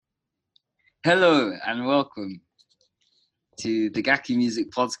Hello and welcome to the Gaki Music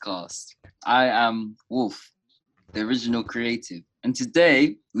Podcast. I am Wolf, the original creative, and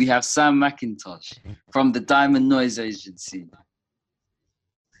today we have Sam McIntosh from the Diamond Noise Agency.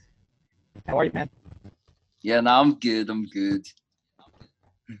 How are you, man? Yeah, now I'm good. I'm good.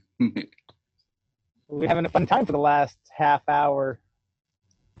 We're having a fun time for the last half hour,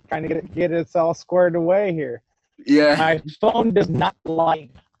 trying to get us all squared away here. Yeah, My phone does not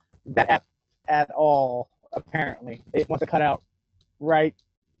like that app at all. Apparently, it wants to cut out right.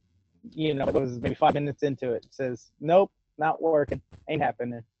 It was maybe 5 minutes into it. It says, "Nope, not working. Ain't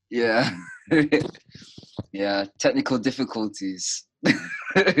happening." yeah, yeah. Technical difficulties.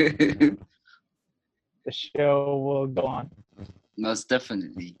 The show will go on. Most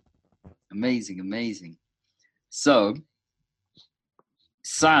definitely. Amazing, amazing. So,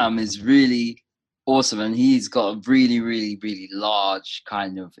 Sam is really awesome and he's got a really large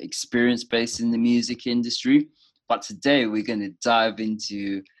kind of experience base in the music industry. But today we're going to dive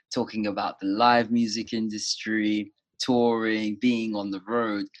into talking about the live music industry, touring, being on the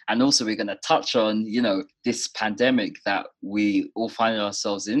road, and also we're going to touch on, this pandemic that we all find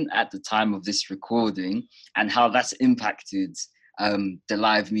ourselves in at the time of this recording and how that's impacted the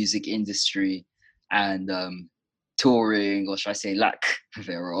live music industry and touring, or should I say lack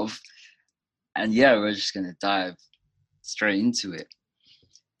thereof. And yeah, we're just going to dive straight into it.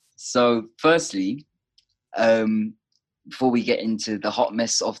 So firstly, um, before we get into the hot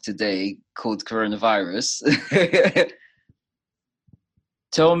mess of today called coronavirus,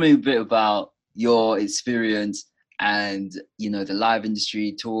 tell me a bit about your experience and, the live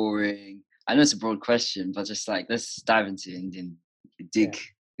industry, touring. I know it's a broad question, but just like, let's dive into it and then dig.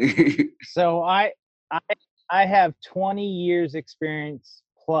 So I I have 20 years experience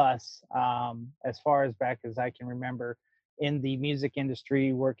plus, as far as back as I can remember, in the music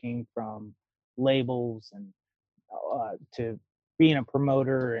industry, working from labels and to being a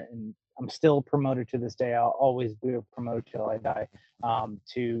promoter, and I'm still a promoter to this day. I'll always be a promoter till I die.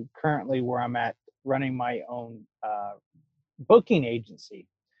 To currently where I'm at, running my own booking agency.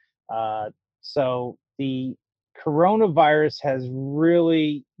 Uh, so the coronavirus has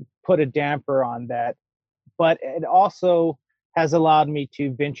really put a damper on that, but it also has allowed me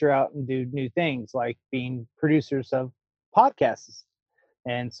to venture out and do new things, like being producers of podcasts.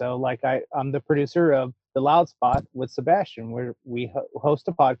 And so, like, I'm the producer of The Loud Spot with Sebastian, where we host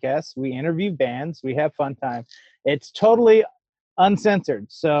a podcast, we interview bands, we have fun time. It's totally uncensored,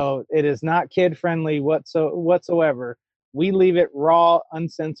 so it is not kid friendly whatsoever. We leave it raw,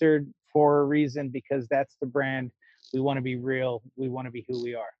 uncensored for a reason, because that's the brand. We want to be real. We want to be who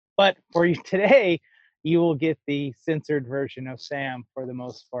we are. But for you today, you will get the censored version of Sam for the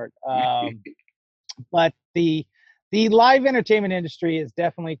most part. But the live entertainment industry is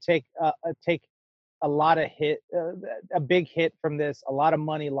definitely take a lot of a big hit from this. A lot of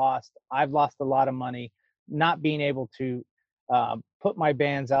money lost. I've lost a lot of money not being able to put my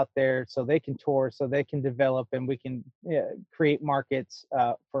bands out there so they can tour, so they can develop, and we can create markets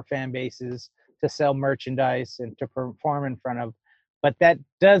for fan bases to sell merchandise and to perform in front of. But that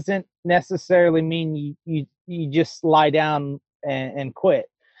doesn't necessarily mean you just lie down and quit.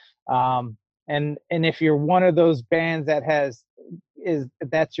 Um, and if you're one of those bands that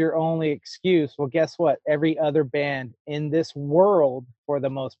that's your only excuse, well, guess what? Every other band in this world, for the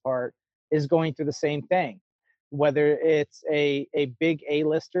most part, is going through the same thing. Whether it's a big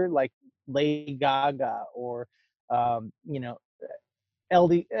A-lister like Lady Gaga, or LD,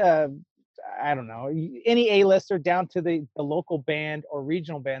 I don't know, any A-lister, down to the local band or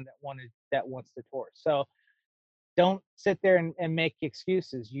regional band that wants to tour. So don't sit there and make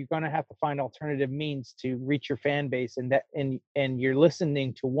excuses. You're going to have to find alternative means to reach your fan base, and you're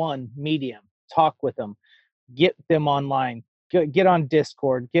listening to one medium. Talk with them, get them online, get on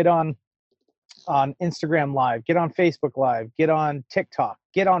Discord, get on Instagram Live, get on Facebook Live, get on TikTok,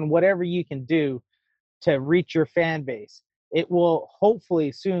 get on whatever you can do to reach your fan base. It will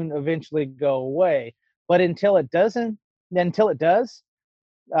hopefully soon eventually go away, but until it does,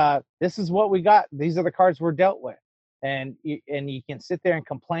 this is what we got. These are the cards we're dealt with. And you can sit there and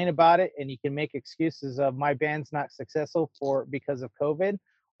complain about it, and you can make excuses of my band's not successful because of COVID,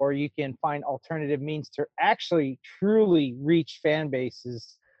 or you can find alternative means to actually truly reach fan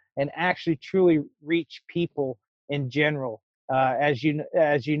bases and actually truly reach people in general. As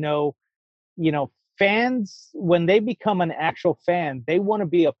you know, fans, when they become an actual fan, they want to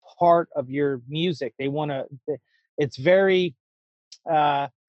be a part of your music. They want to. It's very uh,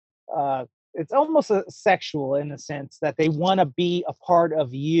 uh, it's almost a sexual, in a sense, that they want to be a part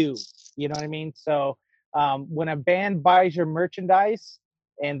of you. You know what I mean? So when a band buys your merchandise,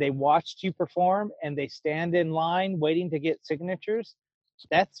 and they watched you perform and they stand in line waiting to get signatures,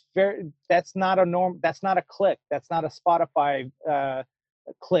 that's not a norm, that's not a click, that's not a Spotify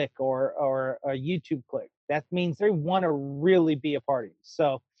click or a YouTube click. That means they want to really be a party.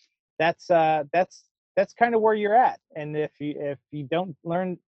 So that's kind of where you're at. And if you don't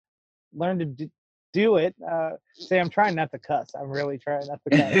learn to do it, say, I'm trying not to cuss, I'm really trying not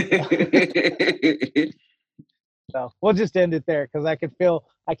to cuss. So we'll just end it there because I can feel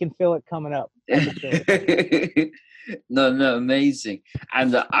it coming up. I can feel it coming up. No, no, amazing.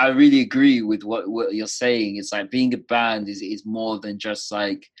 And I really agree with what you're saying. It's like being a band is more than just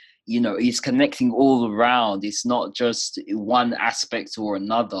like, it's connecting all around. It's not just one aspect or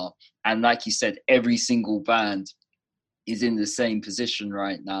another. And like you said, every single band is in the same position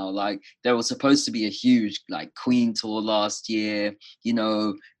right now. Like there was supposed to be a huge like Queen tour last year,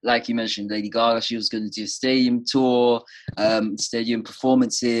 like you mentioned, Lady Gaga, she was going to do a stadium tour, stadium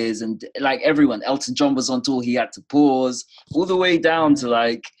performances, and like everyone, Elton John was on tour, he had to pause, all the way down to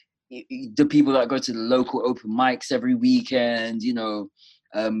like the people that go to the local open mics every weekend,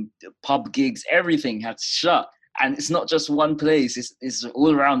 pub gigs, everything had to shut. And it's not just one place, it's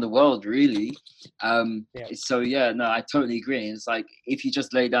all around the world, really. Yeah. So yeah, no, I totally agree. It's like if you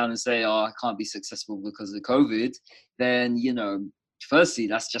just lay down and say, "Oh, I can't be successful because of COVID," then firstly,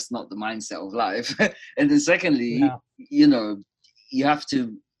 that's just not the mindset of life, and then secondly, No. You have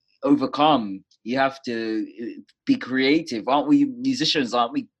to overcome. You have to be creative. Aren't we musicians?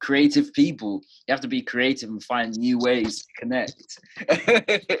 Aren't we creative people? You have to be creative and find new ways to connect.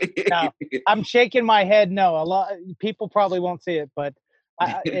 No, I'm shaking my head. No, a lot people probably won't see it, but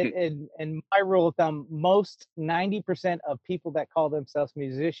in my rule of thumb, most 90% of people that call themselves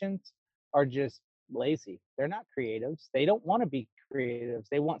musicians are just lazy. They're not creatives. They don't want to be creatives.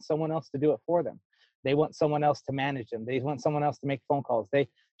 They want someone else to do it for them. They want someone else to manage them. They want someone else to make phone calls.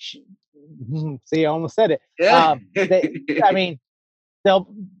 See, I almost said it. Yeah. I mean, they'll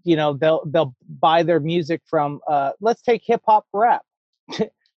they'll buy their music from let's take hip hop rap.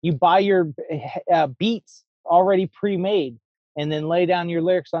 You buy your beats already pre-made and then lay down your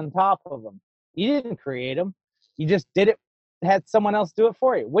lyrics on top of them. You didn't create them. You just did it, had someone else do it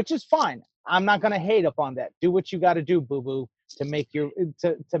for you, which is fine. I'm not going to hate up on that. Do what you got to do, boo boo, to make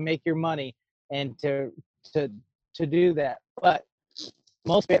your money and to to do that. But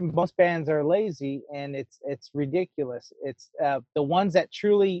most bands are lazy, and it's ridiculous. It's the ones that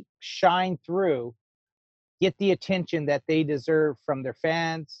truly shine through get the attention that they deserve from their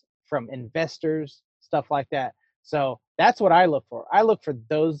fans, from investors, stuff like that. So that's what I look for. I look for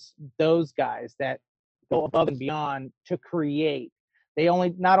those guys that go above and beyond to create. They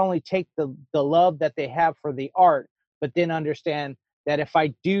only not only take the love that they have for the art, but then understand that if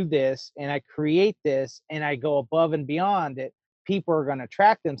I do this and I create this and I go above and beyond it, people are going to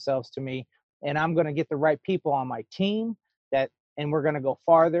attract themselves to me, and I'm going to get the right people on my team that and we're going to go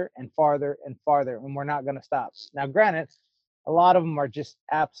farther and farther and farther, and we're not going to stop. Now, granted, a lot of them are just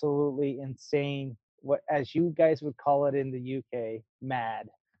absolutely insane, what as you guys would call it in the UK, mad.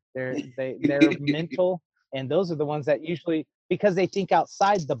 They're mental, and those are the ones that usually, because they think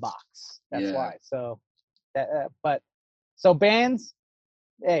outside the box. That's Yeah. why. So that, but so bands,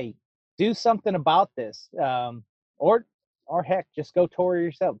 hey, do something about this, or heck, just go tour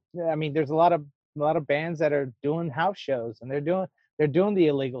yourself. I mean, there's a lot of bands that are doing house shows, and they're doing the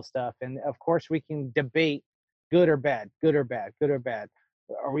illegal stuff. And of course, we can debate good or bad, good or bad, good or bad.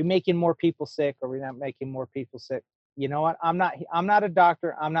 Are we making more people sick? Are we not making more people sick? You know what? I'm not a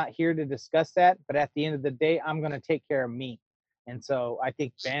doctor. I'm not here to discuss that. But at the end of the day, I'm going to take care of me. And so I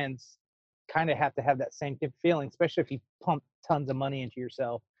think bands kind of have to have that same feeling, especially if you pump tons of money into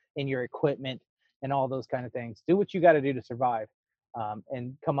yourself and your equipment and all those kind of things. Do what you got to do to survive,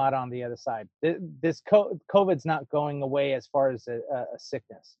 and come out on the other side. This COVID's not going away as far as a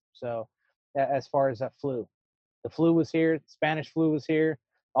sickness. So as far as a flu, the flu was here, Spanish flu was here,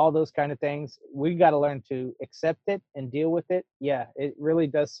 all those kind of things. We got to learn to accept it and deal with it. Yeah, it really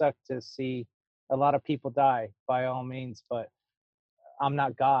does suck to see a lot of people die, by all means, but I'm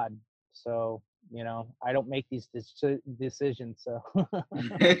not God, so I don't make these decisions. So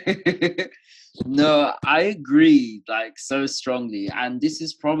No, I agree like so strongly, and this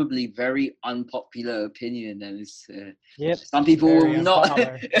is probably very unpopular opinion, and it's yep, some people very will not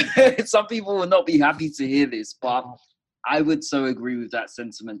unpopular. some people will not be happy to hear this, but Uh, I would so agree with that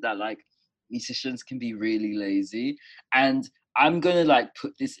sentiment that like musicians can be really lazy. And I'm gonna like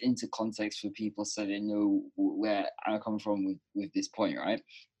put this into context for people so they know where I come from with this point, right?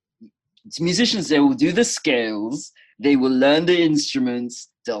 musicians, they will do the scales, they will learn the instruments,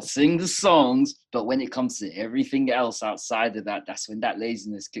 they'll sing the songs, but when it comes to everything else outside of that, that's when that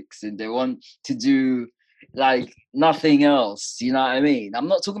laziness kicks in. They want to do like nothing else. You know what I mean? I'm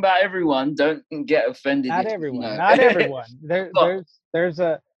not talking about everyone. Don't get offended Not if you everyone. know. Not everyone. There, But there's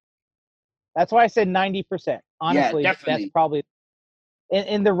a. That's why I said 90%. yeah, Honestly, that's definitely. probably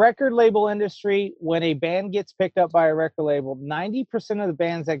in the record label industry. When a band gets picked up by a record label, 90% of the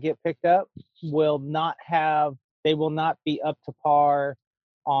bands that get picked up will not have. They will not be up to par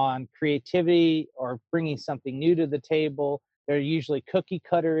on creativity or bringing something new to the table. They're usually cookie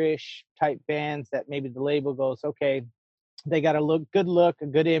cutter-ish type bands that maybe the label goes, okay, they got a look, a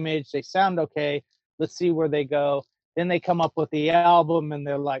good image. They sound okay. Let's see where they go. Then they come up with the album and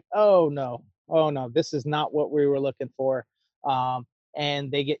they're like, oh no, this is not what we were looking for.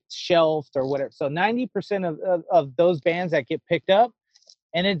 And they get shelved or whatever. So 90% of those bands that get picked up,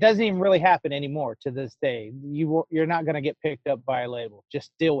 and it doesn't even really happen anymore to this day. You're not going to get picked up by a label.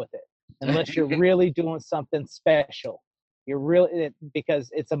 Just deal with it, unless you're really doing something special. You're really, because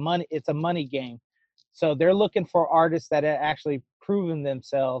it's a money game. So they're looking for artists that have actually proven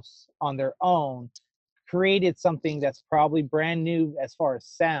themselves on their own, created something that's probably brand new as far as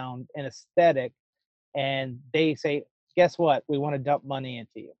sound and aesthetic, and they say, guess what? We want to dump money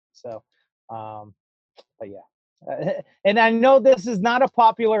into you. So, but yeah. And I know this is not a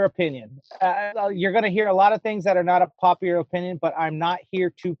popular opinion. You're going to hear a lot of things that are not a popular opinion, but I'm not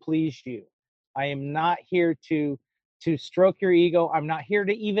here to please you. I am not here to stroke your ego. I'm not here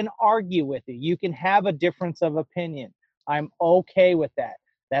to even argue with you. You can have a difference of opinion. I'm okay with that.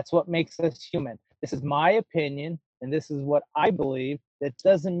 That's what makes us human. This is my opinion, and this is what I believe. That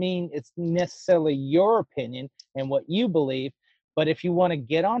doesn't mean it's necessarily your opinion and what you believe. But if you want to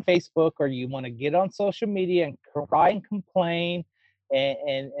get on Facebook or you want to get on social media and cry and complain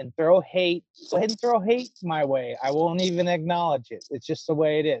and throw hate, go ahead and throw hate my way. I won't even acknowledge it. It's just the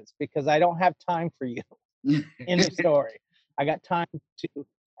way it is, because I don't have time for you. End of story. I got time to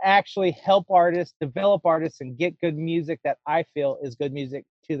actually help artists, develop artists, and get good music that I feel is good music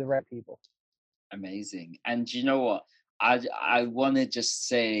to the right people. Amazing. And you know what? I want to just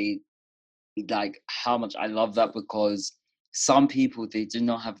say like how much I love that, because some people, they do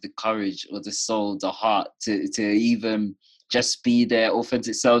not have the courage or the soul, the heart to even just be their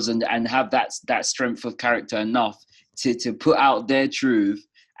authentic selves and have that strength of character enough to put out their truth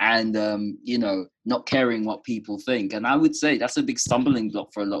and you know, not caring what people think. And I would say that's a big stumbling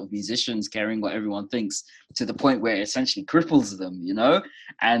block for a lot of musicians, caring what everyone thinks, to the point where it essentially cripples them, you know,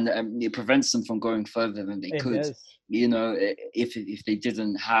 and it prevents them from going further than they It could. does. You know, if they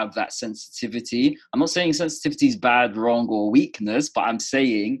didn't have that sensitivity. I'm not saying sensitivity is bad, wrong, or weakness, but I'm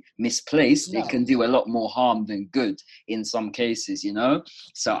saying misplaced, it No. can do a lot more harm than good in some cases, you know.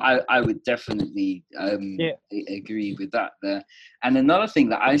 So I would definitely Yeah. agree with that there. And another thing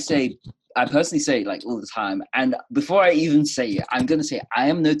that I personally say like all the time, and before I even say it, I'm going to say I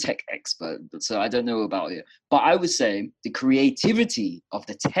am no tech expert, so I don't know about it, but I would say the creativity of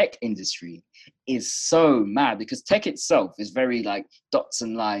the tech industry is so mad, because tech itself is very like dots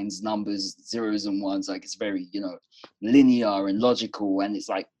and lines, numbers, zeros and ones. Like it's very, you know, linear and logical, and it's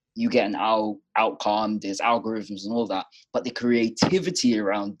like you get an outcome, there's algorithms and all that. But the creativity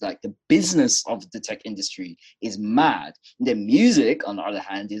around like the business of the tech industry is mad. And then music, on the other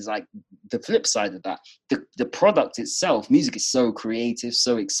hand, is like the flip side of that. The product itself, music is so creative,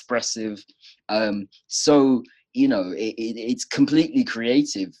 so expressive, so you know, it's completely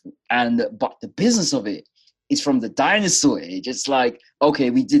creative. And but the business of it is from the dinosaur age. It's like, okay,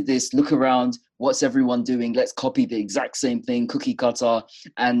 we did this, look around, what's everyone doing, let's copy the exact same thing, cookie cutter.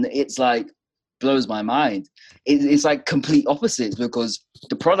 And it's like blows my mind. It's like complete opposites, because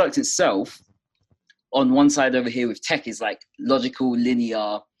the product itself on one side over here with tech is like logical,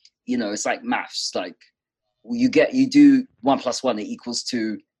 linear, you know, it's like maths. Like you do 1 + 1, it equals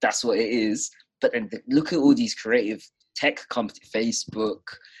 2, that's what it is. But then look at all these creative tech companies, Facebook,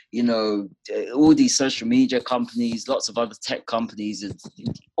 you know, all these social media companies, lots of other tech companies, and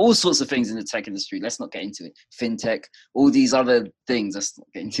all sorts of things in the tech industry. Let's not get into it. Fintech, all these other things. Let's not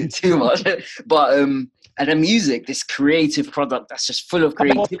get into it too much. But and then music, this creative product that's just full of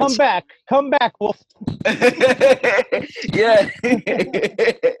Wolf, creativity. come back, Wolf. Yeah.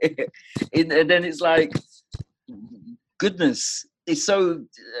 And then it's like, goodness, it's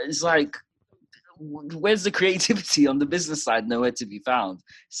like, where's the creativity on the business side? Nowhere to be found.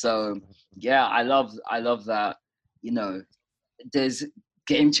 So yeah, I love that, you know, there's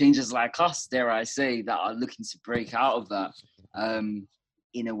game changers like us, dare I say, that are looking to break out of that,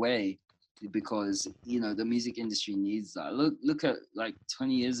 in a way. because the music industry needs that. Look at like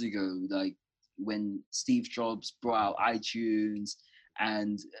 20 years ago, like when Steve Jobs brought out iTunes,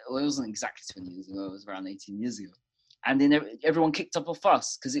 and well, it wasn't exactly 20 years ago, it was around 18 years ago, and then everyone kicked up a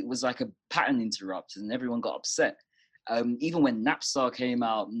fuss because it was like a pattern interrupted and everyone got upset. Even when Napstar came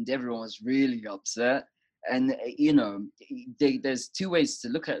out, and everyone was really upset. And there's two ways to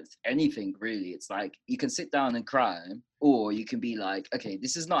look at anything, really. It's like you can sit down and cry, or you can be like, okay,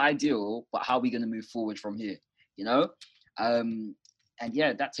 this is not ideal, but how are we going to move forward from here, you know um and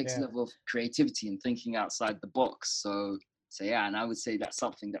yeah, that takes a Yeah. level of creativity and thinking outside the box. So yeah, and I would say that's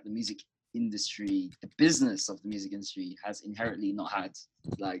something that the music industry, the business of the music industry, has inherently not had,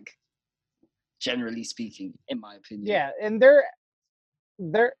 like, generally speaking, in my opinion. Yeah, and they're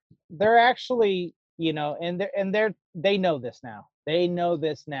they're actually, they know this now. They know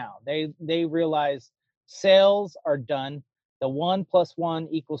this now. They realize sales are done. The 1 + 1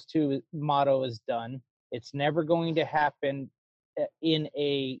 = 2 motto is done. It's never going to happen in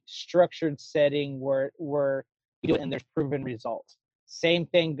a structured setting where you do it and there's proven results. Same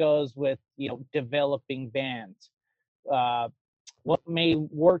thing goes with, developing bands. uh, what may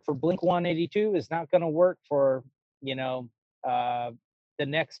work for Blink 182 is not going to work for, you know, uh, the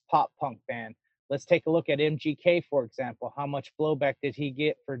next pop punk band. Let's take a look at MGK, for example. How much blowback did he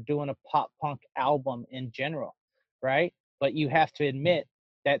get for doing a pop punk album in general, right? But you have to admit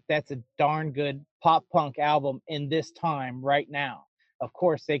that that's a darn good pop punk album in this time right now. Of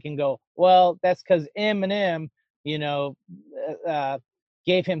course, they can go, well, that's because Eminem, you know, uh,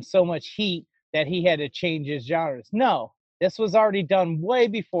 gave him so much heat that he had to change his genres. No, this was already done way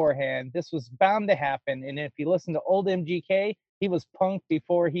beforehand. This was bound to happen. And if you listen to old MGK, he was punk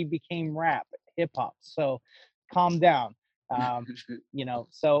before he became rap, hip hop. So calm down.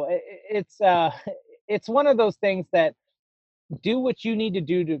 So it's one of those things that do what you need to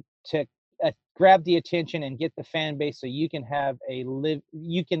do to grab the attention and get the fan base so you can have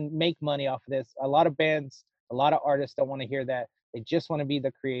you can make money off of this. A lot of bands, a lot of artists don't want to hear that. They just want to be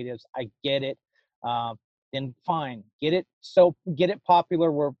the creatives. I get it. um, then fine, get it popular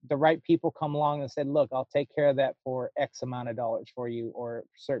where the right people come along and said, look, I'll take care of that for X amount of dollars for you, or a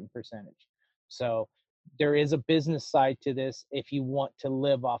certain percentage. So there is a business side to this if you want to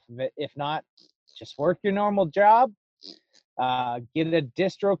live off of it. If not, just work your normal job, get a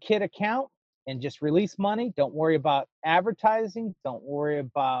DistroKid account, and just release money. Don't worry about advertising. Don't worry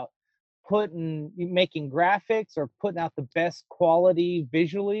about making graphics or putting out the best quality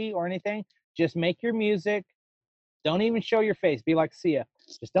visually or anything. Just make your music. Don't even show your face. Be like Sia.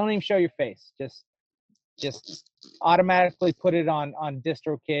 Just don't even show your face. Just automatically put it on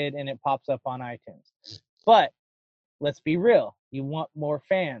DistroKid and it pops up on iTunes. But let's be real. You want more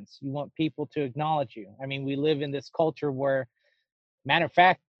fans. You want people to acknowledge you. I mean, we live in this culture where, matter of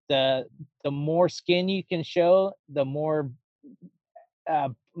fact, the more skin you can show, the more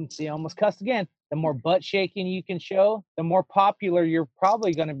see, I almost cussed again. The more butt shaking you can show, the more popular you're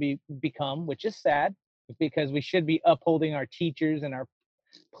probably going to become, which is sad because we should be upholding our teachers and our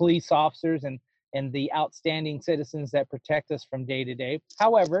police officers and the outstanding citizens that protect us from day to day.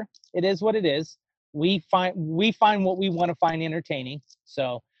 However, it is what it is. We find what we want to find entertaining.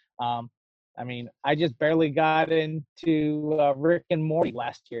 So, I mean, I just barely got into Rick and Morty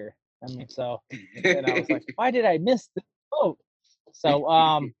last year. I mean, so, and I was like, why did I miss the boat?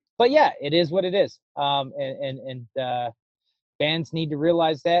 So, but yeah, it is what it is. And bands need to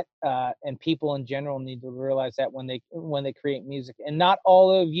realize that, and people in general need to realize that when they create music. And not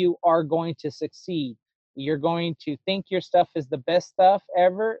all of you are going to succeed. You're going to think your stuff is the best stuff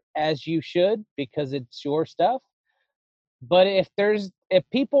ever, as you should, because it's your stuff. But if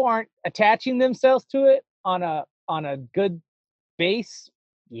people aren't attaching themselves to it on a good base,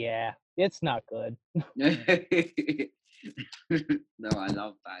 yeah, it's not good. No, I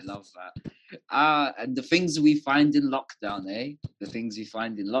love that. I love that. And the things we find in lockdown, eh? The things we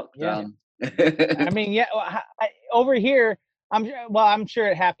find in Yeah. lockdown. I mean, yeah, well, over here, I'm sure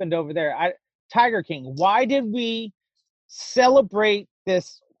it happened over there. Tiger King. Why did we celebrate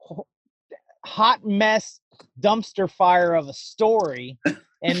this hot mess dumpster fire of a story?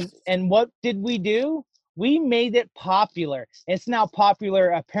 And what did we do? We made it popular. It's now popular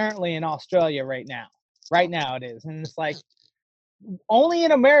apparently in Australia right now. Right now it is, and it's like only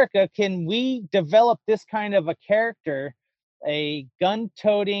in America can we develop this kind of a character, a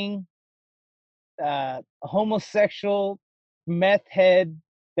gun-toting homosexual meth head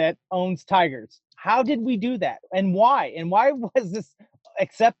that owns tigers. How did we do that, and why? And why was this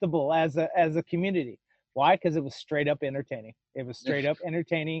acceptable as a community? Why? Because it was straight up entertaining. It was straight up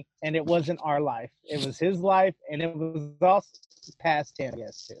entertaining, and it wasn't our life. It was his life, and it was also past him, I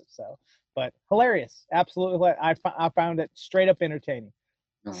guess, too. So but hilarious, absolutely. I found it straight up entertaining.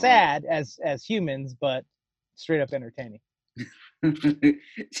 Oh, Sad as humans, but straight up entertaining.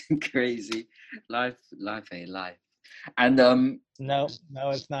 crazy. Life, life. And No, no,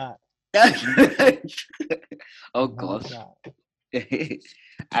 it's not. oh No, it's gosh. not.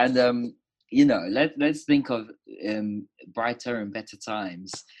 And let's think of brighter and better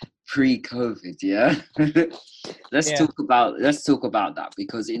times pre-COVID, yeah. Yeah, Let's talk about that,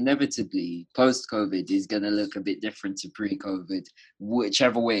 because inevitably post-COVID is gonna look a bit different to pre-COVID,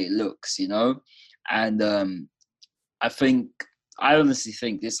 whichever way it looks, you know. And I think I honestly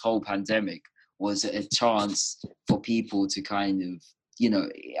think this whole pandemic was a chance for people to kind of,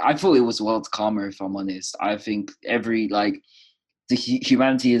 I thought it was world karma, if I'm honest. I think every like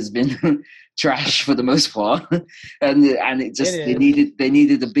humanity has been trash for the most part, and it it just is. they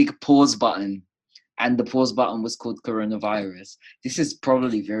needed a big pause button, and the pause button was called coronavirus. This is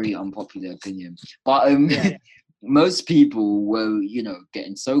probably very unpopular opinion, but Yeah, most people were,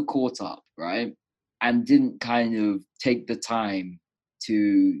 getting so caught up, right, and didn't kind of take the time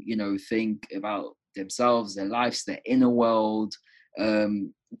to, think about themselves, their lives, their inner world,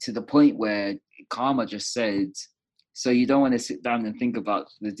 to the point where karma just said, so you don't want to sit down and think about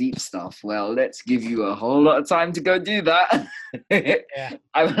the deep stuff. Well, let's give you a whole lot of time to go do that. yeah.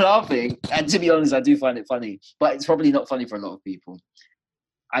 I'm laughing, and to be honest, I do find it funny, but it's probably not funny for a lot of people.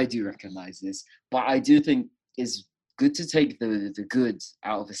 I do recognize this, but I do think it's good to take the good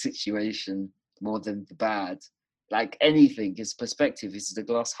out of a situation more than the bad. Like anything, it's perspective. Is the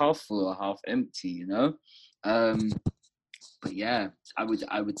glass half full or half empty? Um, but yeah, I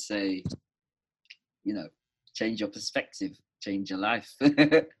would say, you know, change your perspective, change your life.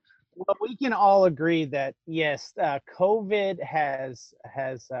 Well, we can all agree that yes, COVID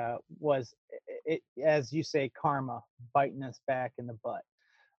was it, as you say, karma biting us back in the butt.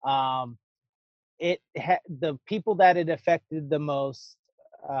 Um, the people that it affected the most.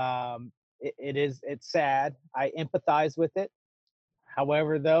 It's sad. I empathize with it.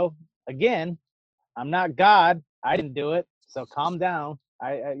 However, though, again, I'm not God. I didn't do it, so calm down.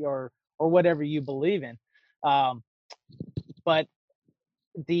 Or whatever you believe in. Um, but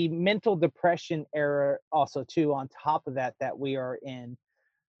the mental depression era also too on top of that we are in,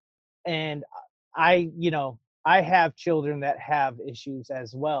 and I have children that have issues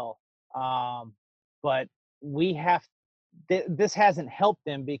as well, but we have this hasn't helped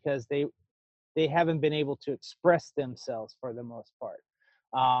them because they haven't been able to express themselves for the most part.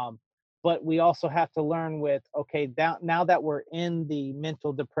 But we also have to learn with, okay, now that we're in the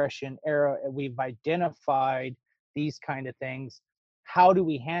mental depression era and we've identified these kind of things, how do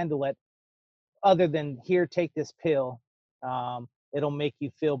we handle it other than here, take this pill. It'll make you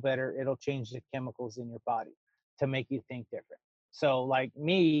feel better. It'll change the chemicals in your body to make you think different. So, like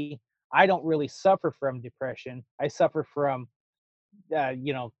me, I don't really suffer from depression. I suffer from, that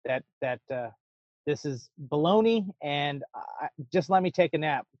this is baloney, and just let me take a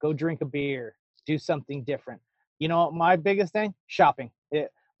nap, go drink a beer, do something different. My biggest thing, shopping.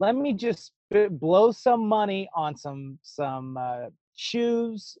 Let me just blow some money on some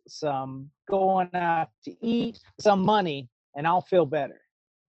shoes, some going out to eat, some money, and I'll feel better.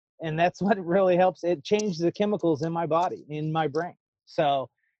 And that's what really helps. It changes the chemicals in my body, in my brain. So,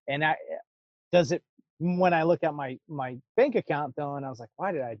 and I does it when I look at my bank account though, and I was like,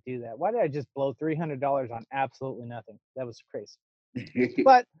 why did I do that? Why did I just blow $300 on absolutely nothing? That was crazy.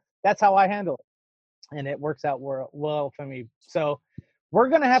 But that's how I handle it, and it works out well for me. So we're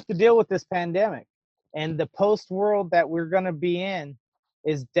gonna have to deal with this pandemic, and the post world that we're gonna be in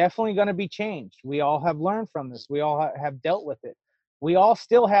is definitely gonna be changed. We all have learned from this. We all have dealt with it. We all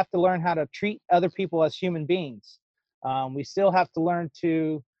still have to learn how to treat other people as human beings. We still have to learn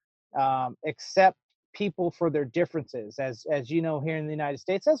to accept people for their differences. As you know, here in the United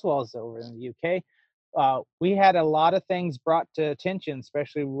States, as well as over in the UK, we had a lot of things brought to attention,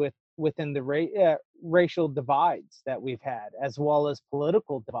 especially within the racial divides that we've had, as well as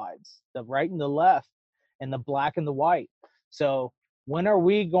political divides, the right and the left, and the black and the white. So when are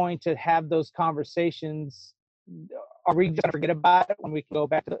we going to have those conversations? Are we just going to forget about it when we can go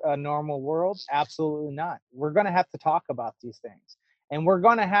back to a normal world? Absolutely not. We're going to have to talk about these things. And we're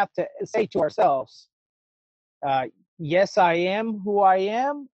going to have to say to ourselves, uh, yes, I am who I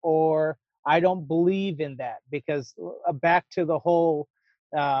am, or I don't believe in that. Because back to the whole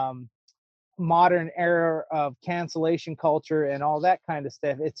um, modern era of cancellation culture and all that kind of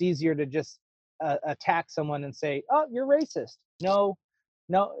stuff, it's easier to just attack someone and say, "Oh, you're racist." No,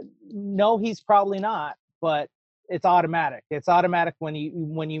 no, no, he's probably not, but it's automatic. It's automatic when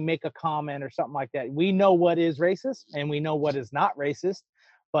you make a comment or something like that. We know what is racist and we know what is not racist.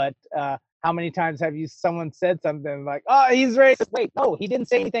 But how many times have you someone said something like, "Oh, he's racist"? Wait, no, he didn't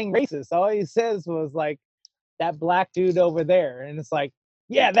say anything racist. All he says was like, "That black dude over there," and it's like,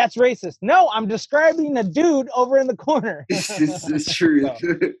 "Yeah, that's racist." No, I'm describing a dude over in the corner. It's true.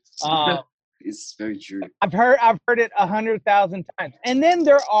 So, uh, It's very true. I've heard it 100,000 times. And then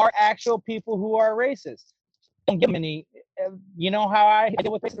there are actual people who are racist. Don't give them any. You know how I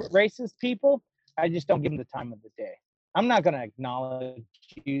deal with racist people? I just don't give them the time of the day. I'm not going to acknowledge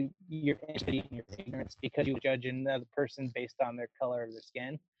your entity and your ignorance because you judge another person based on their color of their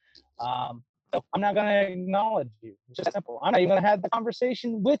skin. So I'm not going to acknowledge you. It's just simple. I'm not even going to have the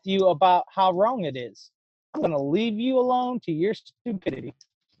conversation with you about how wrong it is. I'm going to leave you alone to your stupidity.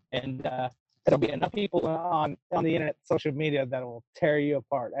 And there'll be enough people on the internet, social media that will tear you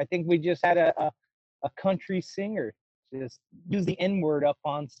apart. I think we just had a country singer just use the N word up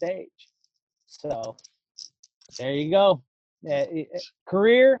on stage. So there you go.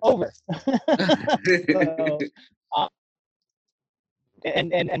 Career over. So, uh,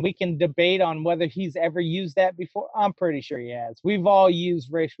 and we can debate on whether he's ever used that before. I'm pretty sure he has. We've all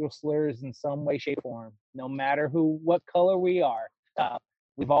used racial slurs in some way, shape, or form, no matter what color we are. Uh,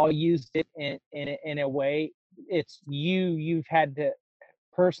 we've all used it in a way. It's you've had to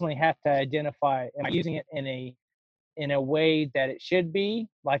personally have to identify, am I using it in a way that it should be?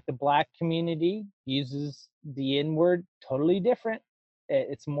 Like the black community uses the N word totally different.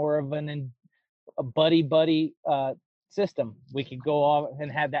 It's more of a buddy system. We could go off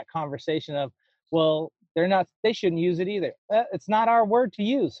and have that conversation of, well, they shouldn't use it either. It's not our word to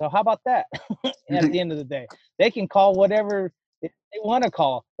use, so how about that? At the end of the day, they can call whatever they want to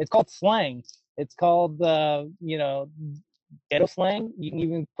call. It's called slang. It's called ghetto slang. You can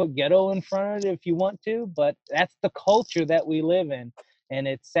even put ghetto in front of it if you want to, but that's the culture that we live in, and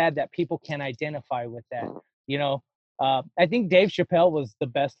it's sad that people can't identify with that. You know, I think Dave Chappelle was the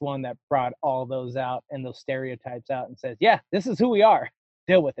best one that brought all those out and those stereotypes out and says, "Yeah, this is who we are.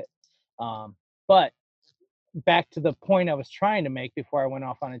 Deal with it." But back to the point I was trying to make before I went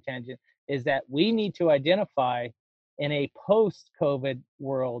off on a tangent is that we need to identify in a post-COVID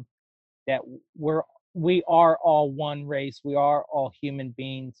world that we are all one race. We are all human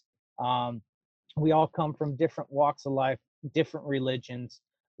beings. Um, we all come from different walks of life, different religions.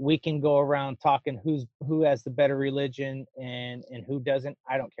 We can go around talking who has the better religion and who doesn't.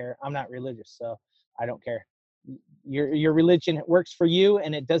 I don't care. I'm not religious, so I don't care. Your religion works for you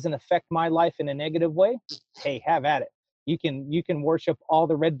and it doesn't affect my life in a negative way. Hey, have at it. You can worship all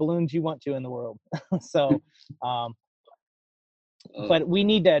the red balloons you want to in the world. So um, but we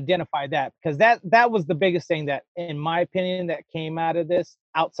need to identify that because that was the biggest thing that, in my opinion, that came out of this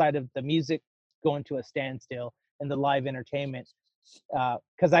outside of the music going to a standstill and the live entertainment.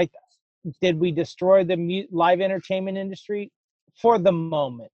 Because we destroy the live entertainment industry for the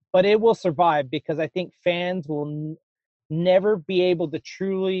moment, but it will survive because I think fans will never be able to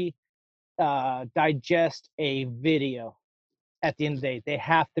truly digest a video. At the end of the day, they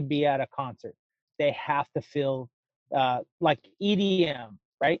have to be at a concert. They have to feel like EDM,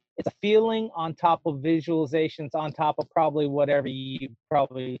 right? It's a feeling on top of visualizations, on top of probably whatever you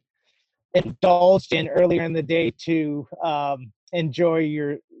probably indulged in earlier in the day to enjoy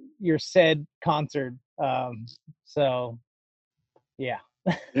your said concert. So yeah,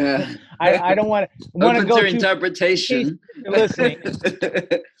 Yeah. I don't want to Open go to too far in case interpretation. you're listening.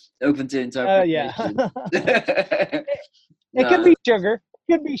 Open to Yeah. interpretation. It could No, be sugar.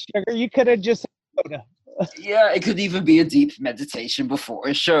 It could be sugar. You could have just soda. yeah, it could even be a deep meditation before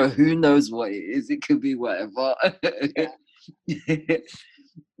a show. Who knows what it is? It could be whatever. Yeah.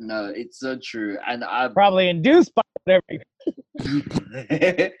 No, it's so true. And I Probably induced by whatever.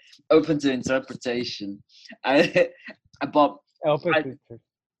 open to interpretation. I, but Open I,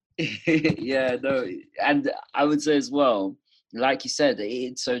 to. yeah, no, and I would say as well, like you said,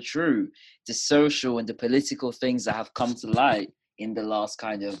 it's so true. The social and the political things that have come to light in the last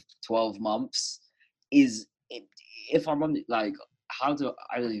kind of 12 months is, if I'm on like, how do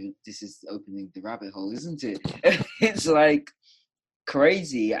I don't even, this is opening the rabbit hole, isn't it? It's like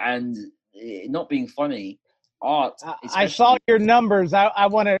crazy and not being funny. Art, I saw especially. your numbers. I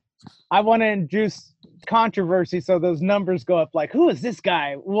want to induce controversy so those numbers go up. Like, who is this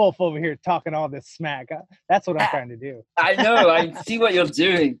guy Wolf over here talking all this smack? That's what I'm trying to do. I know. I see what you're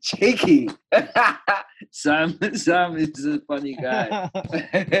doing, cheeky. Sam is a funny guy,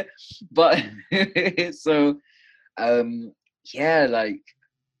 but so yeah, like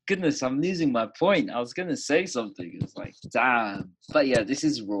goodness, I'm losing my point. I was gonna say something. It's like damn, but yeah, this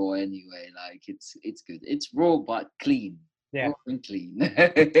is raw anyway. Like it's good. It's raw but clean, Yeah. raw and clean.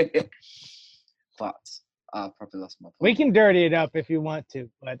 But I probably lost my We point. can dirty it up if you want to,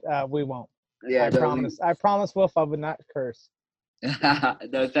 but we won't. Yeah, I no, we. promise. I promise, Wolf, I would not curse.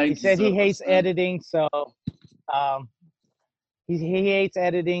 No, He thank you said so he much, hates Sam. editing, so um, he hates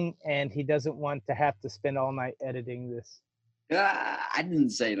editing, and he doesn't want to have to spend all night editing this. I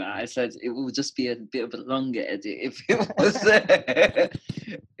didn't say that. I said it will just be a bit of a longer edit if it was if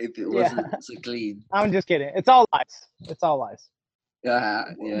it Yeah, wasn't so clean. I'm just kidding. It's all lies. It's all lies. Yeah.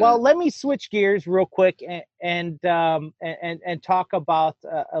 Well, let me switch gears real quick and talk about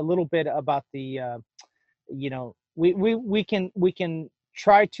a little bit about the we can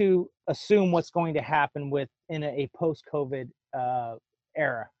try to assume what's going to happen with in a post-COVID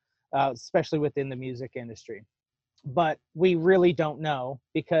era, especially within the music industry. But we really don't know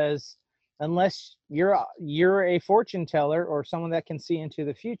because unless you're a fortune teller or someone that can see into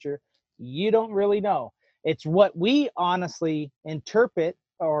the future, you don't really know. It's what we honestly interpret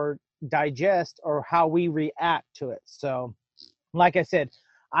or digest or how we react to it. So like I said,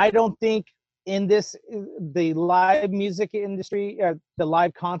 I don't think in this the live music industry, the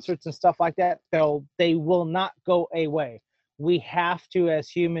live concerts and stuff like that, they will not go away. We have to, as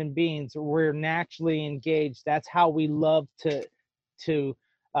human beings, we're naturally engaged. That's how we love to to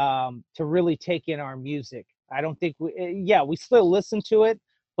really take in our music. I don't think yeah, we still listen to it,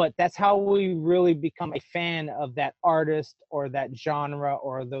 but that's how we really become a fan of that artist or that genre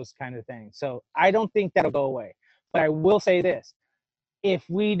or those kind of things. So I don't think that'll go away. But I will say this, if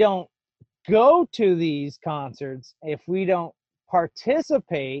we don't go to these concerts, if we don't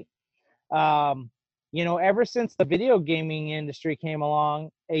participate, um, ever since the video gaming industry came along,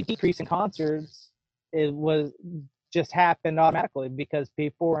 a decrease in concerts it was just happened automatically because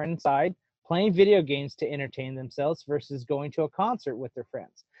people were inside playing video games to entertain themselves versus going to a concert with their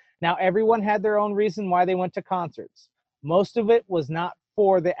friends. Now, everyone had their own reason why they went to concerts. Most of it was not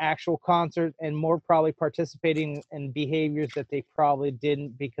for the actual concert and more probably participating in behaviors that they probably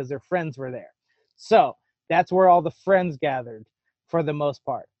didn't because their friends were there. So that's where all the friends gathered for the most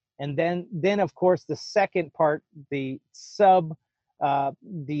part. And then of course the second part, the sub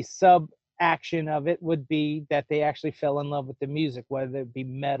action of it would be that they actually fell in love with the music, whether it be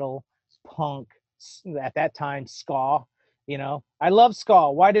metal, punk, at that time ska. I love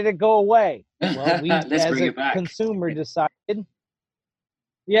ska. Why did it go away? Well, we Let's as bring a it back. consumer decided,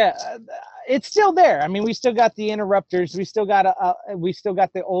 yeah, it's still there. I mean, we still got the Interrupters. We still got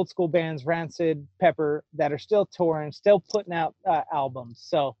the old school bands, Rancid, Pepper, that are still touring, still putting out albums.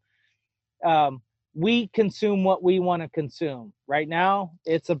 So um, we consume what we want to consume. Right now,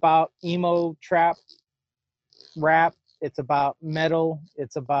 it's about emo, trap, rap. It's about metal.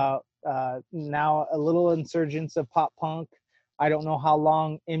 It's about now a little insurgence of pop punk. I don't know how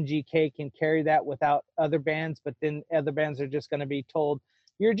long MGK can carry that without other bands, but then other bands are just going to be told,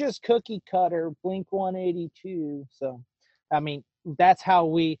 you're just cookie cutter, Blink 182. So, I mean, that's how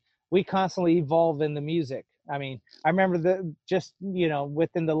we constantly evolve in the music. I mean, I remember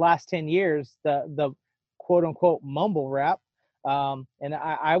within the last 10 years, the quote unquote mumble rap. And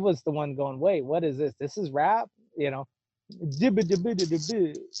I was the one going, wait, what is this? This is rap? You know,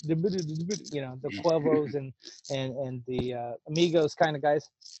 the Cuervos and the Amigos kind of guys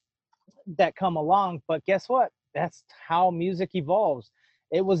that come along. But guess what? That's how music evolves.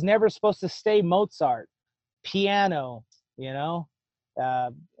 It was never supposed to stay Mozart, piano, you know,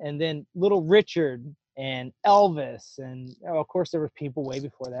 uh, and then Little Richard and Elvis, and of course there were people way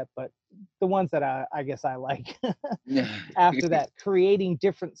before that, but the ones that I guess I like after that, creating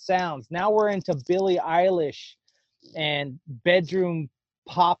different sounds. Now we're into Billie Eilish and bedroom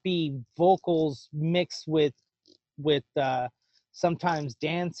poppy vocals mixed with sometimes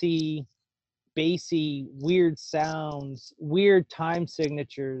dancey, bassy, weird sounds, weird time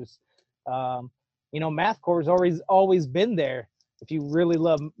signatures. Um, mathcore's always been there. If you really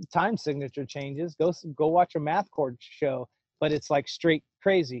love time signature changes, go watch a mathcore show. But it's like straight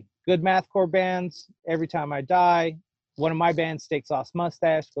crazy. Good mathcore bands. Every Time I Die. One of my bands, Steak Sauce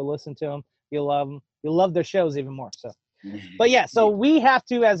Mustache. Go listen to them. You'll love them. You'll love their shows even more. So but yeah, so we have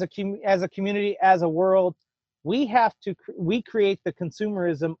to, as a community, as a world, we create the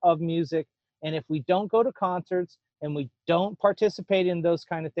consumerism of music. And if we don't go to concerts and we don't participate in those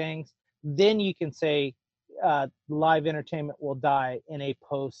kind of things, then you can say live entertainment will die in a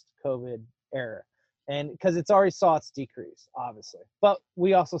post-COVID era. And because it's already saw its decrease, obviously, but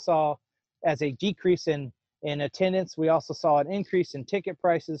we also saw as a decrease in attendance, we also saw an increase in ticket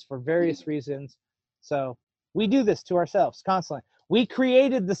prices for various reasons. So we do this to ourselves constantly. We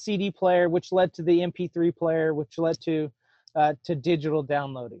created the CD player, which led to the MP3 player, which led to digital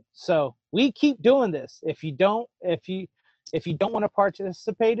downloading. So we keep doing this. If you don't want to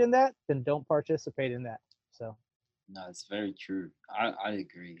participate in that, then don't participate in that. So No, it's very true. I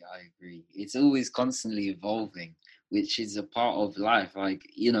agree. I agree. It's always constantly evolving, which is a part of life. Like,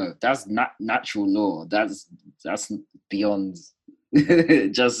 that's not natural law. That's beyond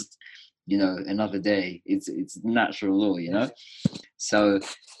just, another day. It's natural law. exactly. So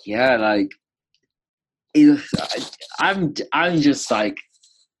yeah, like it, I'm just like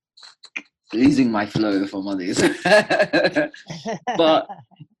losing my flow, if I'm honest. But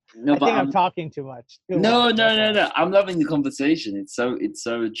no, I but think I'm I'm talking too much, too no, long. no, That's no, all. no. I'm loving the conversation. It's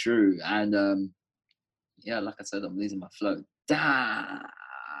so true. And yeah, like I said, I'm losing my flow. That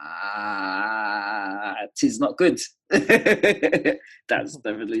is not good. That's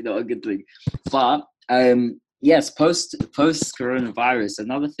definitely not a good thing. But yes, post coronavirus,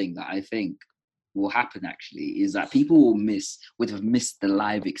 another thing that I think will happen actually is that people would have missed the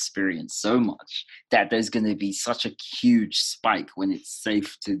live experience so much that there's going to be such a huge spike when it's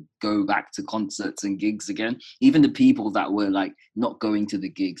safe to go back to concerts and gigs again. Even the people that were like not going to the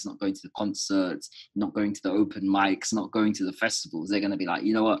gigs, not going to the concerts, not going to the open mics, not going to the festivals, they're going to be like,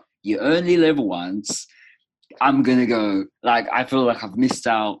 you know what, you only live once. I'm gonna go. Like, I feel like I've missed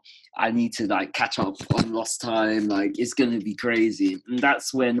out. I need to like catch up on lost time. Like, it's gonna be crazy. And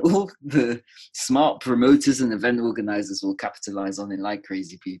that's when all the smart promoters and event organizers will capitalize on it like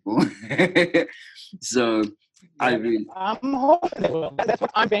crazy people. So I Yeah, really I'm hoping they will. That's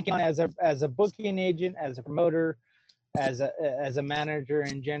what I'm banking on as a booking agent, as a promoter, as a manager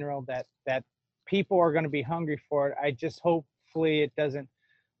in general. That people are going to be hungry for it. I just hopefully it doesn't.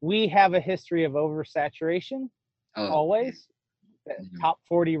 We have a history of oversaturation oh always. mhm. Top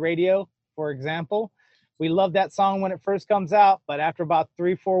 40 radio, for example. We love that song when it first comes out, but after about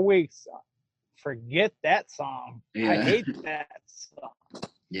 3-4 weeks, forget that song. I Yeah. hate that song.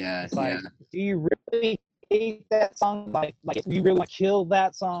 Yeah, It's yeah, like, do you really hate that song? Like if you really want to kill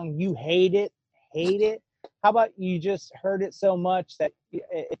that song, you hate it, hate it. How about you just heard it so much that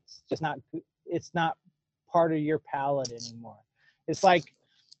it's just not, it's not part of your palate anymore. It's like,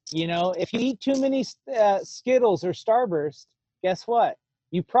 if you eat too many Skittles or Starburst, guess what?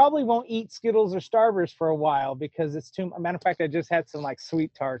 You probably won't eat Skittles or Starburst for a while because it's too. Matter of fact, I just had some like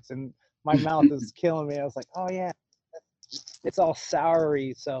sweet tarts and my mouth is killing me. I was like, oh yeah, it's all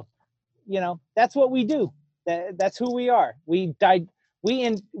soury. So that's what we do. That's who we are. We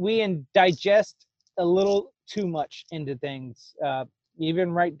digest a little too much into things,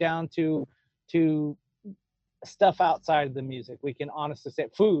 even right down to stuff outside of the music. We can honestly say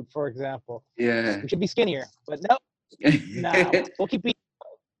food, for example. yeah. We should be skinnier, but no, nah,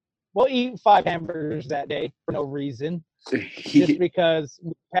 we'll eat 5 hamburgers that day for no reason, just because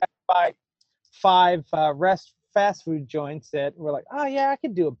we passed by five fast food joints that we're like, oh yeah, I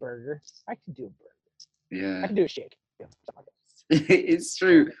could do a burger. I could do a burger. I Yeah. could do a shake. Yeah, It's so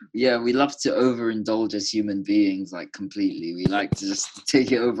true. Yeah, we love to overindulge as human beings, like completely. We like to just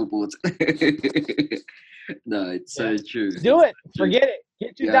take it overboard. No, it's yeah, so true. do It's it. so true. Forget it.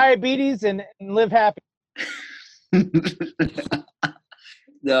 Get your Yeah. diabetes and live happy.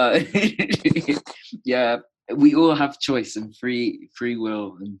 No. Yeah, we all have choice and free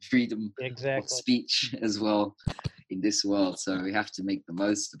will and freedom of Exactly. speech as well in this world. So we have to make the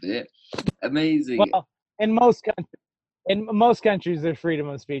most of it. Amazing. Well, in most countries. In most countries, there's freedom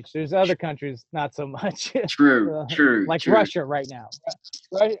of speech. There's other countries, not so much. True, true, Like true. Russia right now.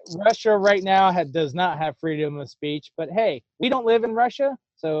 Russia right now does not have freedom of speech. But hey, we don't live in Russia,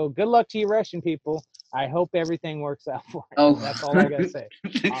 so good luck to you, Russian people. I hope everything works out for you. Oh, That's all I gotta say.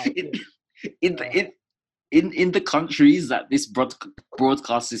 in, in, in, in the countries that this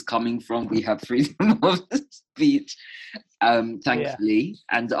broadcast is coming from, we have freedom of speech, Yeah, thankfully,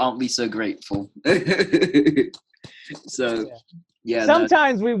 and aren't we so grateful? So, yeah. yeah, no,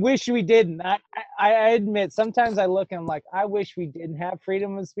 Sometimes we wish we didn't. I admit, sometimes I look and I'm like, I wish we didn't have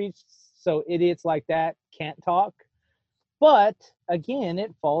freedom of speech, so idiots like that can't talk. But again,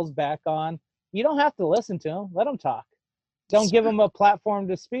 it falls back on you don't have to listen to them. Let them talk. Don't it's give them a platform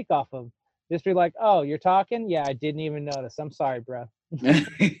to speak off of. Just be like, oh, you're talking? Yeah, I didn't even notice. I'm sorry, bro. true.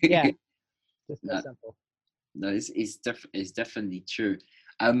 Yeah, just that No, simple. no, it's definitely true.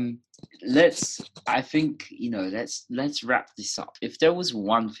 Um, let's. I think let's wrap this up. If there was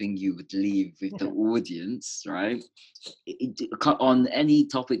one thing you would leave with the audience, right, on any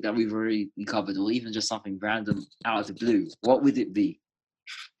topic that we've already covered, or even just something random out of the blue, what would it be?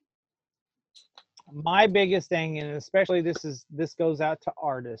 My biggest thing, and especially this goes out to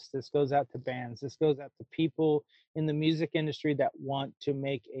artists, this goes out to bands, this goes out to people in the music industry that want to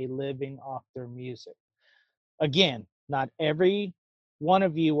make a living off their music. Again, not every one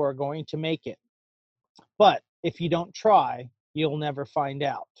of you are going to make it, but if you don't try, you'll never find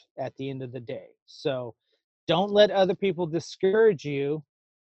out at the end of the day. So Don't let other people discourage you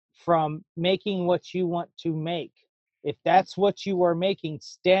from making what you want to make. If that's what you are making,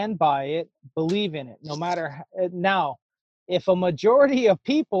 stand by it, believe in it, no matter how. Now, if a majority of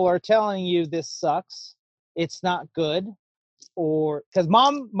people are telling you this sucks, it's not good, or because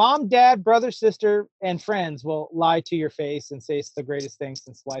dad, brother, sister, and friends will lie to your face and say it's the greatest thing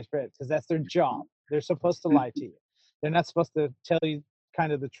since sliced bread, because that's their job. They're supposed to lie to you. They're not supposed to tell you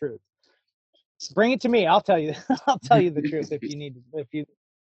kind of the truth. Bring it to me. I'll tell you. I'll tell you the truth if you need. If you,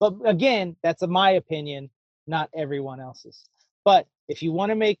 but again, that's my opinion, not everyone else's. But if you want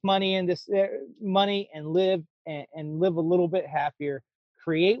to make money in this money and live a little bit happier,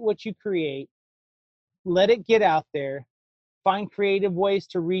 create what you create. Let it get out there. Find creative ways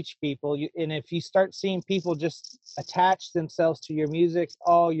to reach people. And if you start seeing people just attach themselves to your music,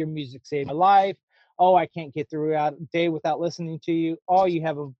 oh, your music saved my life. Oh, I can't get through a day without listening to you. Oh, you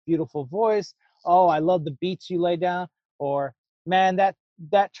have a beautiful voice. Oh, I love the beats you lay down. Or, man, that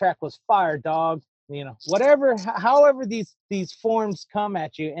track was fire, dog. Whatever, however these forms come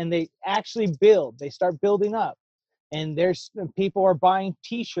at you, and they actually build. They start building up, and there's people are buying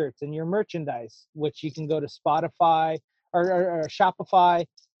T-shirts and your merchandise, which you can go to Spotify or Shopify,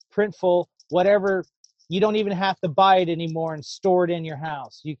 Printful, whatever. You don't even have to buy it anymore and store it in your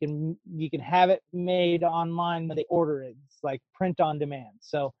house. You can have it made online when they order it. It's like print on demand.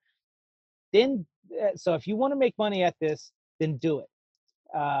 So if you want to make money at this, then do it.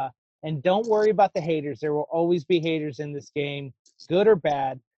 And don't worry about the haters. There will always be haters in this game, good or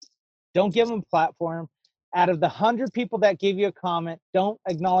bad. Don't give them a platform. Out of the 100 people that give you a comment, don't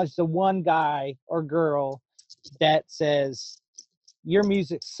acknowledge the one guy or girl that says your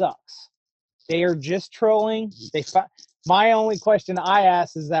music sucks. They are just trolling. My only question I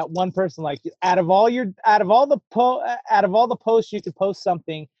ask is that one person, like, out of all the posts you could post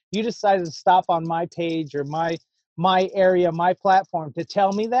something, you decided to stop on my page or my area, my platform to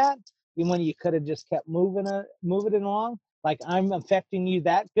tell me that, when you could have just kept moving it along. Like, I'm affecting you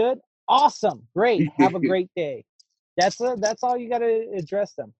that good? Awesome, great, have a great day. That's all you got to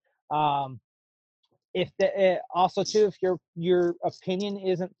address them. If also too, if your opinion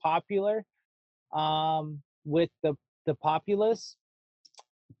isn't popular with the populace,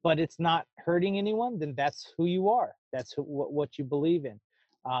 but it's not hurting anyone, then that's who you are. That's what you believe in.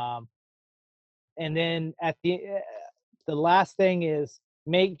 Um, and then the last thing is,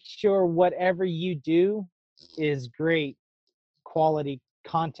 make sure whatever you do is great quality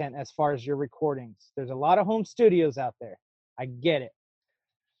content as far as your recordings. There's a lot of home studios out there. I get it.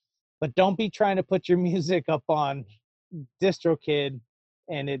 But don't be trying to put your music up on DistroKid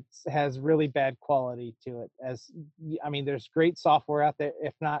and it has really bad quality to it. There's great software out there.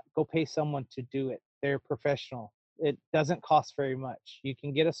 If not, go pay someone to do it. They're professional. It doesn't cost very much. You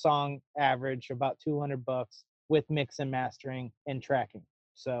can get a song average about $200 with mix and mastering and tracking.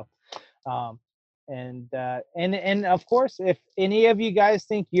 So, and of course, if any of you guys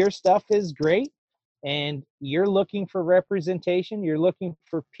think your stuff is great and you're looking for representation, you're looking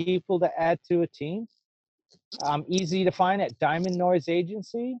for people to add to a team, easy to find at Diamond Noise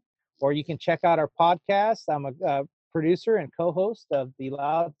Agency, or you can check out our podcast. I'm a producer and co-host of The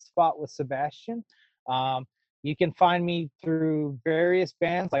Loud Spot with Sebastian. You can find me through various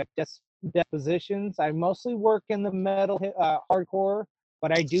bands like Depositions. I mostly work in the metal, hardcore,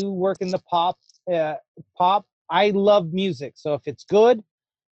 but I do work in the pop. Pop. I love music, so if it's good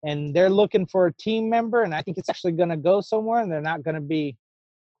and they're looking for a team member, and I think it's actually going to go somewhere, and they're not going to be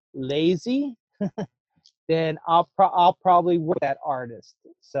lazy, then I'll probably work that artist.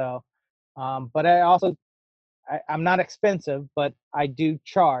 So, but I'm not expensive, but I do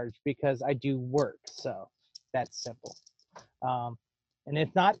charge because I do work. So that's simple. Um, and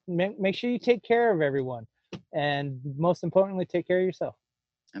if not, make sure you take care of everyone, and most importantly, take care of yourself.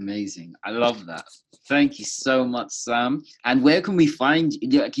 Amazing. I love that. Thank you so much, Sam. And where can we find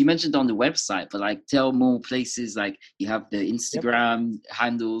you? Like you mentioned on the website, but like tell more places, like you have the Yep. Instagram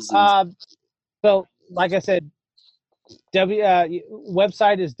handles. And So like I said,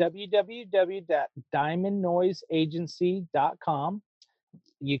 website is www.diamondnoiseagency.com.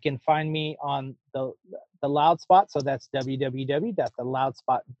 You can find me on the Loud Spot, so that's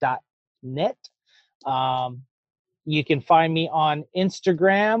www.theloudspot.net. You can find me on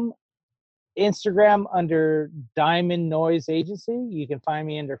Instagram under Diamond Noise Agency. You can find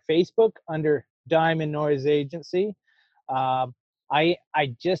me under Facebook under Diamond Noise Agency. I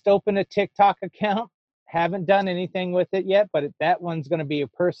just opened a TikTok account. Haven't done anything with it yet, but that one's going to be a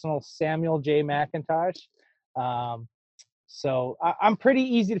personal Samuel J. McIntosh. So I'm pretty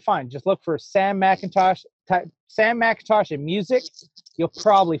easy to find. Just look for Sam McIntosh. Type Sam McIntosh in music. You'll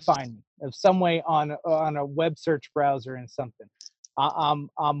probably find me. of some way on a web search browser and something. I'm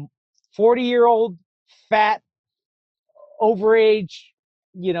 40-year-old fat overage,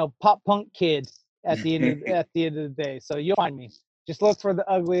 pop punk kid at the end of the day. So you'll find me. Just look for the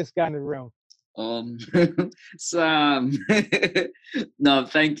ugliest guy in the room. Um, Sam, no,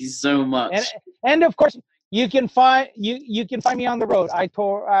 thank you so And much. and of course you can find me on the road.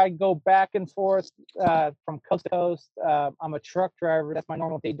 I go back and forth from coast to coast. I'm a truck driver. That's my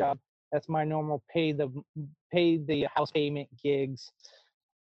normal day job. That's my normal pay the house payment gigs.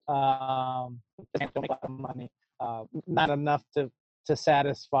 Don't make a lot of money. Not enough to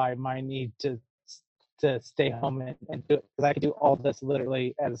satisfy my need to stay home and do it, because I can do all this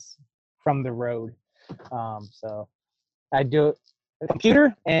literally as from the road. So I do it a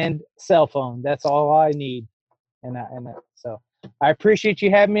computer and cell phone. That's all I need. So I appreciate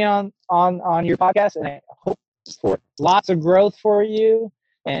you having me on your podcast, and I hope for lots of growth for you,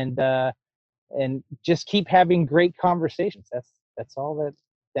 and just keep having great conversations. That's all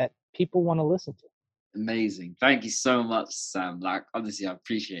that people want to listen to. Amazing. Thank you so much, Sam. Like, honestly, I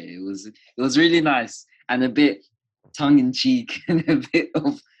appreciate it. It was really nice and a bit tongue in cheek and a bit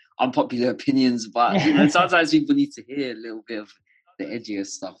of unpopular opinions, but sometimes people need to hear a little bit of the edgier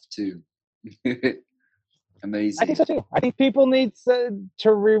stuff too. I think Amazing. so too. I think people need to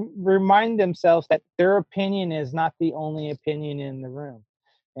remind themselves that their opinion is not the only opinion in the room,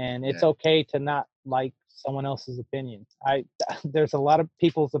 and it's Yeah. okay to not like someone else's opinion. There's a lot of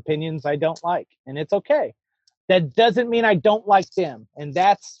people's opinions I don't like, and it's okay. That doesn't mean I don't like them, and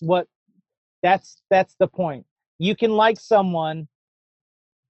that's the point. You can like someone,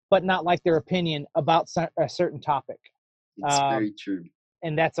 but not like their opinion about a certain topic, It's very true.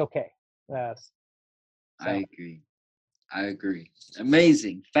 and that's okay. I So. agree. I agree.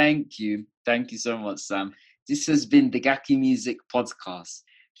 Amazing. Thank you. Thank you so much, Sam. This has been the Gaki Music Podcast.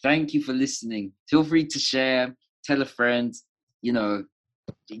 Thank you for listening. Feel free to share, tell a friend, you know,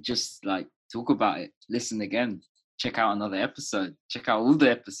 just like talk about it. Listen again. Check out another episode. Check out all the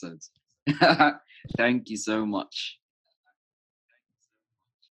episodes. Thank you so much.